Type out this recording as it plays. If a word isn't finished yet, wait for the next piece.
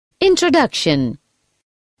Introduction.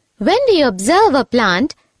 When we observe a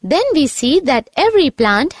plant, then we see that every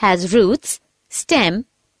plant has roots, stem,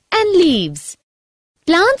 and leaves.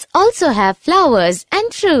 Plants also have flowers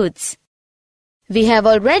and fruits. We have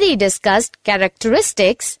already discussed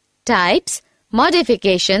characteristics, types,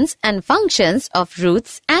 modifications and functions of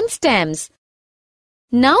roots and stems.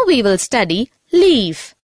 Now we will study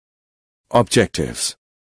leaf. Objectives.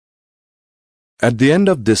 At the end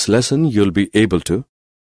of this lesson, you'll be able to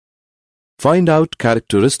find out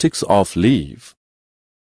characteristics of leaf,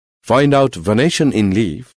 find out venation in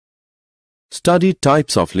leaf, study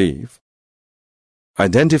types of leaf,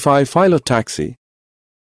 identify phyllotaxy,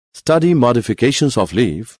 study modifications of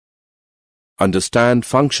leaf, understand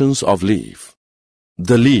functions of leaf.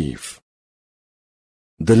 The leaf.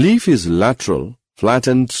 The leaf is lateral,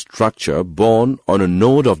 flattened structure borne on a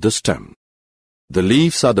node of the stem. The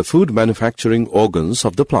leaves are the food manufacturing organs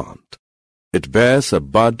of the plant. It bears a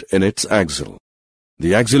bud in its axil.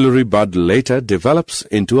 The axillary bud later develops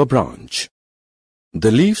into a branch.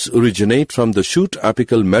 The leaves originate from the shoot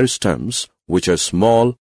apical meristems, which are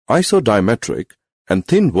small, isodiametric, and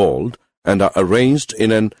thin-walled and are arranged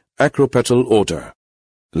in an acropetal order.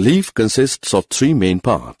 Leaf consists of three main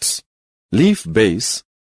parts: leaf base,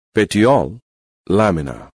 petiole,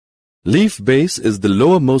 lamina. Leaf base is the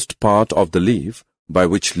lowermost part of the leaf by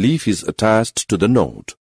which leaf is attached to the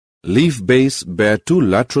node. Leaf base bear two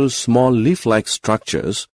lateral small leaf-like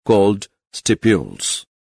structures called stipules.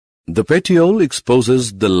 The petiole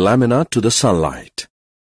exposes the lamina to the sunlight.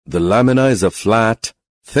 The lamina is a flat,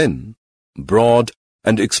 thin, broad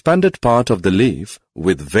and expanded part of the leaf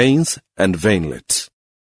with veins and veinlets.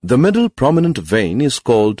 The middle prominent vein is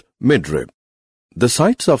called midrib. The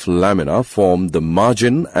sides of lamina form the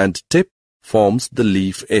margin and tip forms the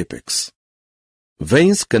leaf apex.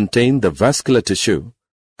 Veins contain the vascular tissue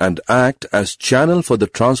and act as channel for the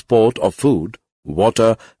transport of food,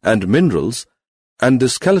 water and minerals, and the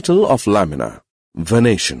skeletal of lamina,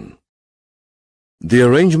 venation. The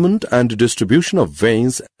arrangement and distribution of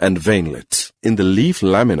veins and veinlets in the leaf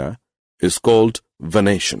lamina is called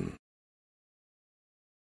venation.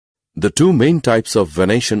 The two main types of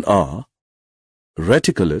venation are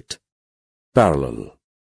reticulate, parallel.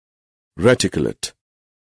 Reticulate.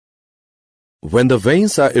 When the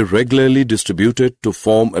veins are irregularly distributed to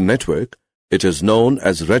form a network, it is known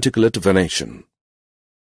as reticulate venation.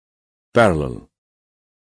 Parallel.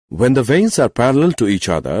 When the veins are parallel to each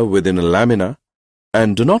other within a lamina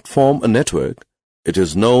and do not form a network, it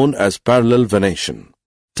is known as parallel venation.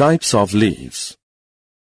 Types of leaves.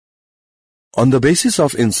 On the basis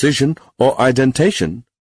of incision or indentation,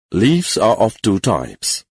 leaves are of two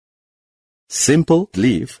types: simple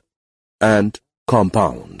leaf and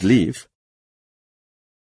compound leaf.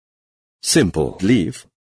 Simple leaf.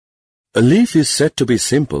 A leaf is said to be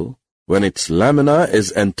simple when its lamina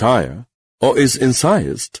is entire or is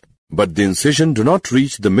incised, but the incision do not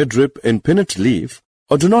reach the midrib in pinnate leaf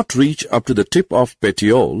or do not reach up to the tip of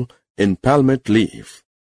petiole in palmate leaf.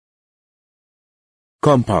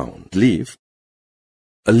 Compound leaf.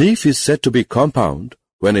 A leaf is said to be compound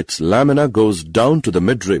when its lamina goes down to the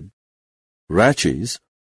midrib, rachis,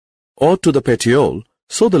 or to the petiole,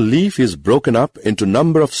 so the leaf is broken up into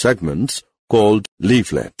number of segments called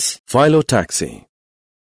leaflets. Phyllotaxy.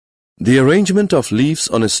 The arrangement of leaves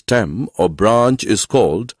on a stem or branch is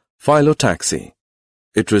called phyllotaxy.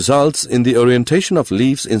 It results in the orientation of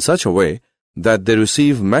leaves in such a way that they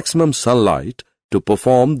receive maximum sunlight to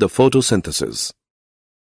perform the photosynthesis.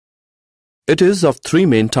 It is of three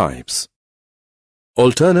main types: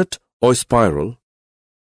 alternate or spiral,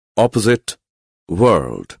 opposite,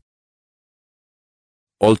 whorled.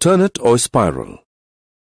 Alternate or spiral.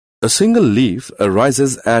 A single leaf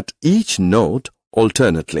arises at each node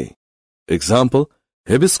alternately. Example,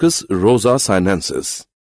 Hibiscus rosa sinensis.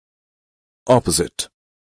 Opposite.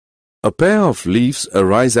 A pair of leaves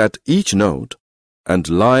arise at each node and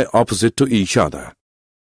lie opposite to each other.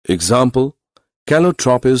 Example,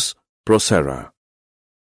 Calotropis procera.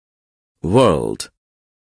 Whorled.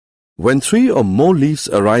 When three or more leaves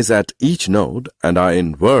arise at each node and are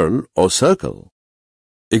in whorl or circle.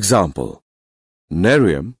 Example,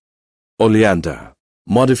 Nerium, oleander.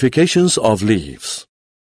 Modifications of leaves.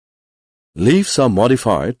 Leaves are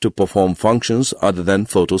modified to perform functions other than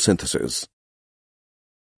photosynthesis.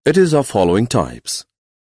 It is of following types: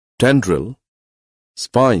 tendril,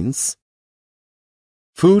 spines,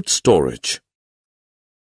 food storage.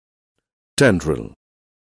 Tendril.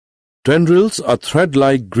 Tendrils are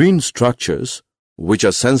thread-like green structures which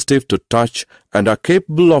are sensitive to touch and are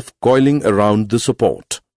capable of coiling around the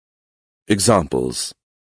support. Examples: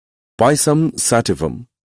 Pisum sativum,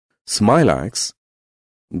 smilax,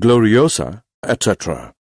 gloriosa,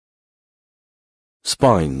 etc.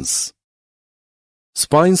 Spines.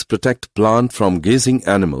 Spines protect plant from grazing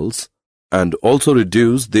animals and also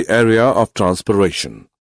reduce the area of transpiration.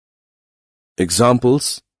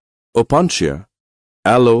 Examples: opuntia,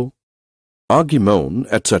 aloe, argimone,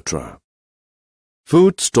 etc.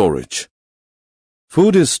 Food storage.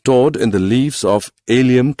 Food is stored in the leaves of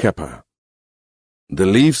Allium cepa. The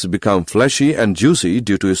leaves become fleshy and juicy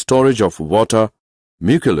due to storage of water,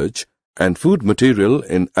 mucilage, and food material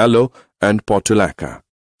in aloe and portulaca.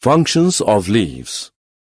 Functions of leaves.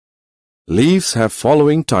 Leaves have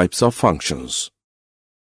following types of functions: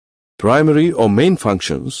 primary or main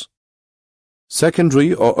functions,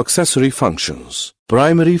 secondary or accessory functions.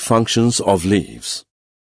 Primary functions of leaves.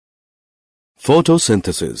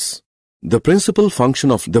 Photosynthesis. The principal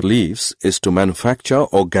function of the leaves is to manufacture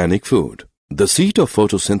organic food. The seat of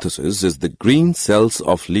photosynthesis is the green cells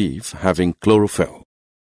of leaf having chlorophyll.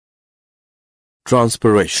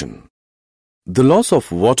 Transpiration. The loss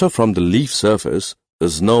of water from the leaf surface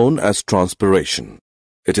is known as transpiration.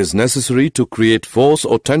 It is necessary to create force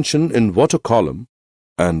or tension in water column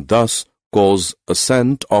and thus cause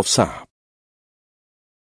ascent of sap.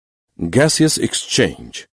 Gaseous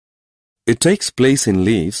exchange. It takes place in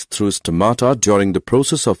leaves through stomata during the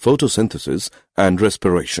process of photosynthesis and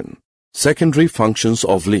respiration. Secondary functions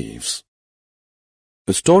of leaves.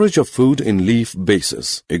 The storage of food in leaf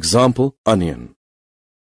bases. Example: onion.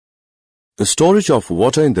 The storage of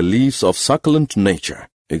water in the leaves of succulent nature.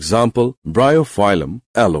 Example: bryophyllum,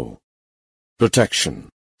 aloe. Protection.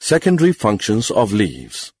 Secondary functions of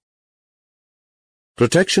leaves.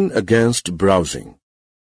 Protection against browsing.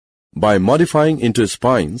 By modifying into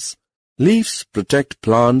spines, leaves protect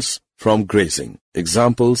plants from grazing.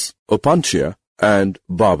 Examples: opuntia and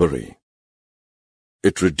barberry.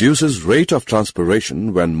 It reduces rate of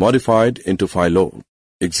transpiration when modified into phyllodes.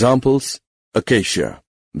 Examples: acacia.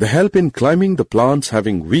 They help in climbing the plants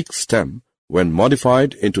having weak stem when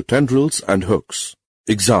modified into tendrils and hooks.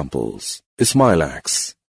 Examples: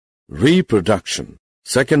 smilax. Reproduction.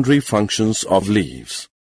 Secondary functions of leaves.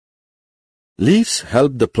 Leaves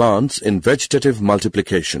help the plants in vegetative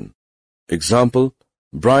multiplication. Example: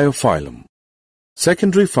 bryophyllum.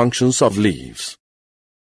 Secondary functions of leaves.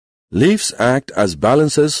 Leaves act as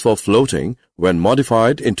balances for floating when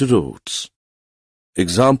modified into roots.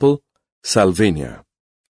 Example: salvinia.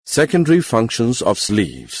 Secondary functions of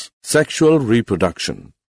leaves. Sexual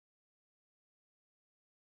reproduction.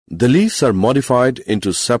 The leaves are modified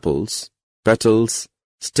into sepals, petals,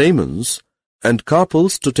 stamens, and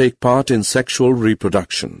carpels to take part in sexual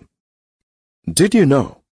reproduction. Did you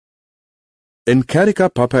know? In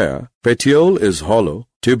Carica papaya, petiole is hollow,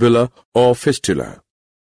 tubular, or fistula.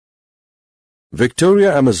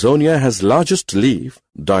 Victoria amazonia has largest leaf,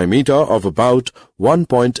 diameter of about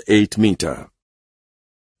 1.8 meter.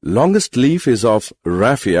 Longest leaf is of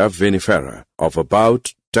Raphia vinifera, of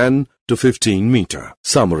about 10 to 15 meter.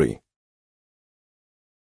 Summary.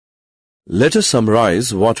 Let us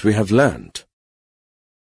summarize what we have learned.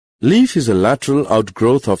 Leaf is a lateral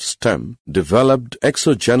outgrowth of stem developed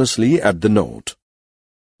exogenously at the node.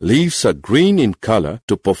 Leaves are green in color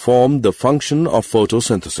to perform the function of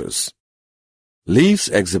photosynthesis. Leaves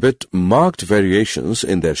exhibit marked variations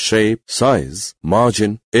in their shape, size,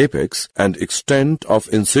 margin, apex, and extent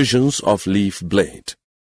of incisions of leaf blade.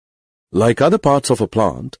 Like other parts of a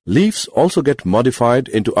plant, leaves also get modified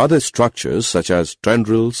into other structures such as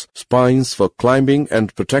tendrils, spines for climbing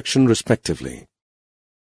and protection respectively.